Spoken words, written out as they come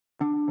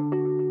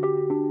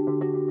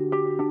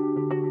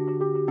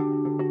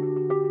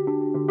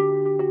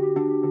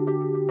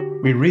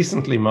We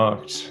recently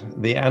marked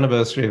the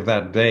anniversary of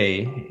that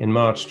day in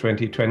March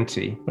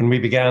 2020, when we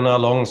began our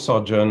long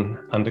sojourn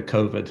under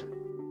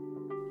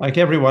COVID. Like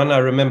everyone, I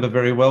remember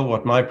very well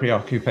what my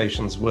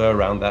preoccupations were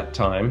around that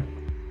time.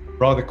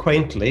 Rather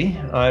quaintly,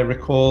 I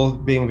recall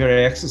being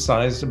very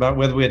exercised about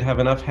whether we'd have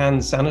enough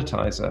hand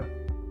sanitizer.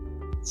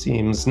 It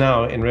seems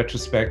now, in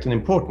retrospect, an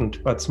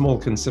important but small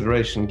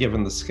consideration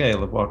given the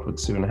scale of what would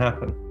soon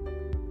happen.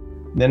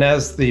 Then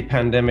as the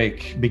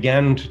pandemic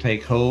began to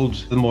take hold,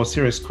 the more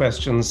serious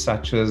questions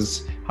such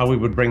as how we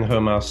would bring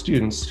home our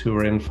students who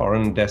were in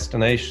foreign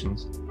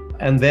destinations.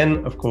 And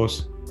then, of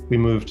course, we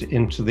moved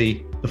into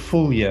the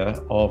full year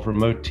of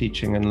remote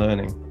teaching and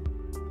learning.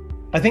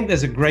 I think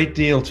there's a great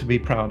deal to be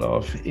proud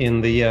of in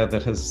the year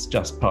that has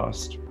just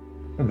passed.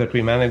 That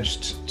we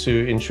managed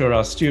to ensure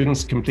our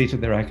students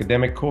completed their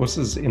academic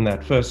courses in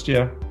that first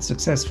year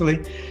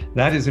successfully.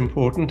 That is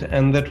important,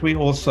 and that we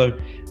also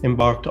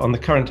embarked on the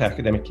current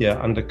academic year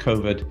under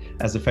COVID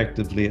as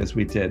effectively as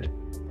we did.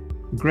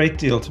 A great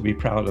deal to be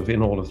proud of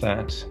in all of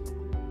that.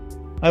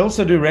 I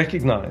also do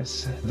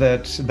recognize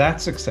that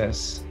that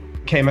success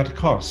came at a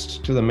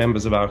cost to the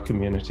members of our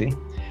community.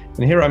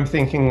 And here I'm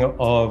thinking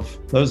of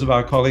those of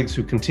our colleagues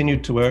who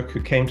continued to work,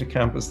 who came to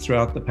campus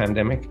throughout the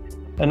pandemic,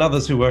 and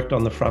others who worked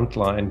on the front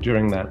line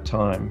during that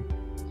time.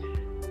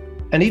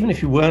 And even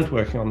if you weren't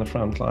working on the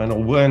front line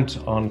or weren't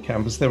on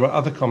campus, there were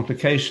other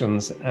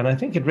complications. And I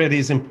think it really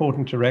is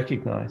important to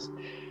recognize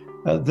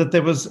that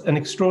there was an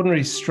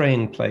extraordinary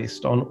strain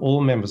placed on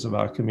all members of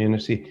our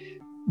community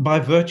by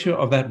virtue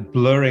of that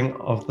blurring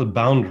of the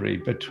boundary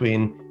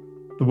between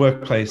the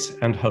workplace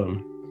and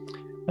home.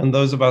 And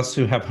those of us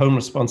who have home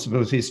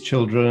responsibilities,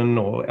 children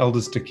or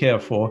elders to care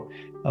for,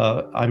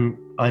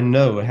 I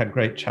know had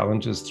great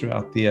challenges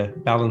throughout the year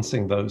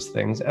balancing those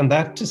things, and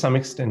that to some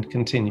extent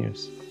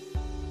continues.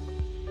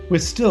 We're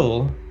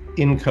still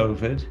in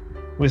COVID,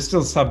 we're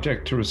still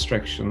subject to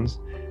restrictions.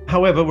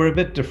 However, we're a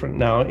bit different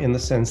now in the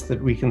sense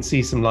that we can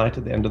see some light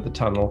at the end of the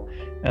tunnel,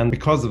 and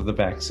because of the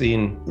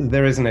vaccine,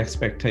 there is an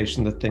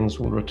expectation that things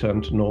will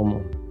return to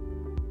normal.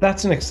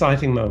 That's an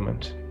exciting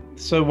moment.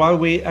 So while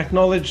we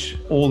acknowledge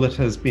all that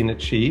has been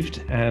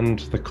achieved and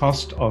the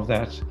cost of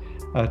that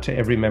to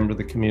every member of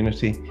the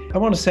community, I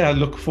want to say I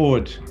look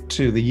forward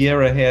to the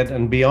year ahead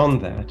and beyond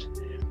that,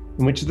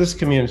 in which this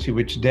community,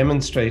 which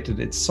demonstrated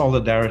its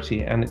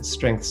solidarity and its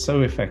strength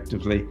so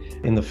effectively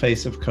in the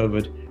face of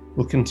COVID,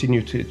 will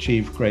continue to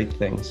achieve great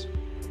things.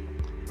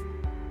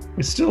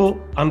 We're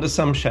still under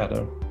some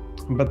shadow,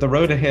 but the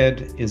road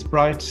ahead is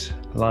bright,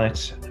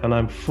 light, and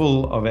I'm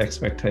full of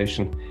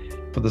expectation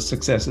for the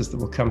successes that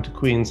will come to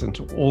Queen's and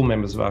to all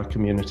members of our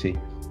community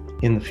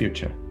in the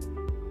future.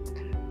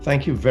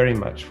 Thank you very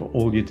much for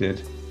all you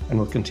did and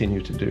will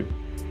continue to do.